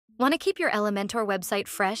Want to keep your Elementor website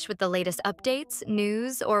fresh with the latest updates,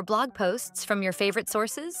 news, or blog posts from your favorite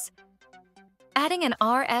sources? Adding an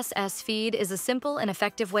RSS feed is a simple and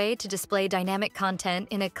effective way to display dynamic content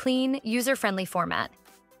in a clean, user-friendly format.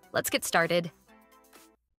 Let's get started.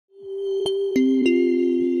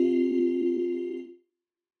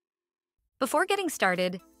 Before getting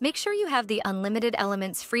started, make sure you have the Unlimited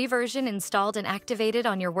Elements free version installed and activated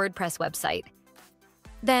on your WordPress website.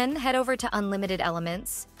 Then head over to Unlimited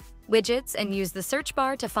Elements, Widgets, and use the search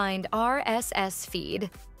bar to find RSS feed.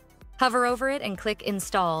 Hover over it and click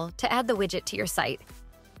Install to add the widget to your site.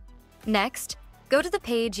 Next, go to the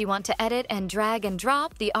page you want to edit and drag and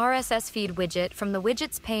drop the RSS feed widget from the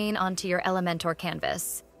Widgets pane onto your Elementor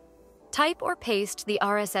canvas. Type or paste the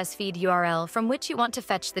RSS feed URL from which you want to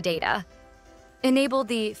fetch the data. Enable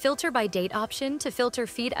the Filter by Date option to filter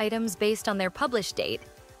feed items based on their published date,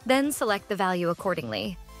 then select the value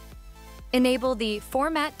accordingly. Enable the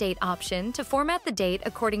Format Date option to format the date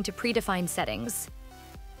according to predefined settings.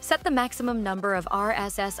 Set the maximum number of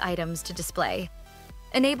RSS items to display.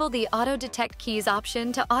 Enable the Auto Detect Keys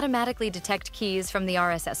option to automatically detect keys from the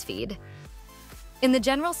RSS feed. In the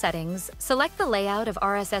general settings, select the layout of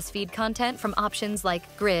RSS feed content from options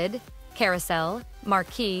like Grid, Carousel,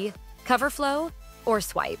 Marquee, Cover Flow, or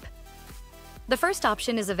Swipe. The first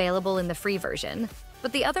option is available in the free version,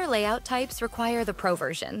 but the other layout types require the Pro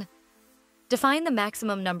version. Define the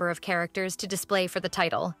maximum number of characters to display for the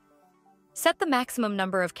title. Set the maximum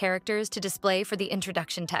number of characters to display for the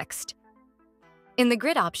introduction text. In the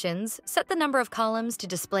grid options, set the number of columns to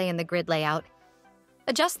display in the grid layout.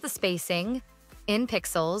 Adjust the spacing, in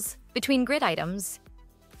pixels, between grid items.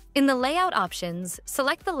 In the layout options,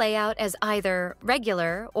 select the layout as either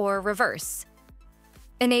regular or reverse.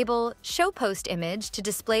 Enable Show Post Image to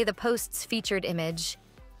display the post's featured image.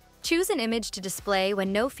 Choose an image to display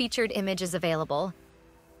when no featured image is available.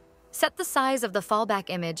 Set the size of the fallback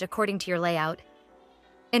image according to your layout.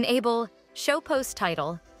 Enable Show Post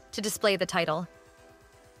Title to display the title.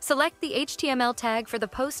 Select the HTML tag for the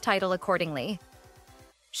post title accordingly.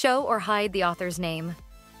 Show or hide the author's name.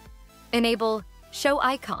 Enable Show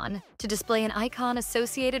Icon to display an icon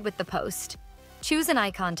associated with the post. Choose an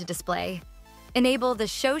icon to display. Enable the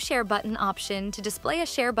Show Share Button option to display a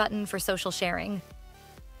share button for social sharing.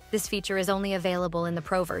 This feature is only available in the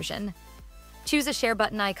Pro version. Choose a share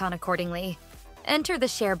button icon accordingly. Enter the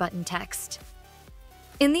share button text.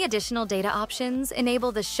 In the additional data options,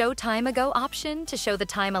 enable the Show Time Ago option to show the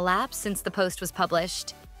time elapsed since the post was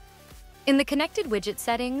published. In the Connected Widget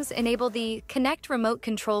settings, enable the Connect Remote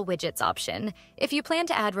Control Widgets option if you plan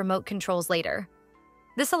to add remote controls later.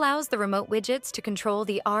 This allows the remote widgets to control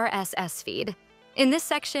the RSS feed. In this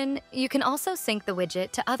section, you can also sync the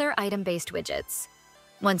widget to other item-based widgets.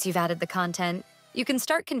 Once you've added the content, you can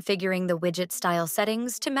start configuring the widget style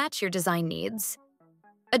settings to match your design needs.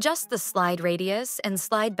 Adjust the slide radius and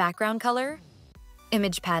slide background color,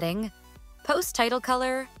 image padding, post title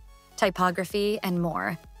color, typography, and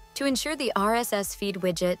more to ensure the RSS feed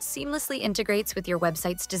widget seamlessly integrates with your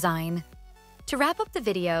website's design. To wrap up the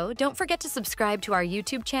video, don't forget to subscribe to our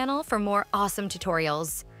YouTube channel for more awesome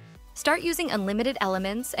tutorials. Start using Unlimited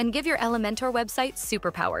Elements and give your Elementor website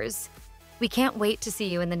superpowers. We can't wait to see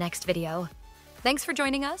you in the next video. Thanks for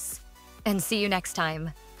joining us, and see you next time.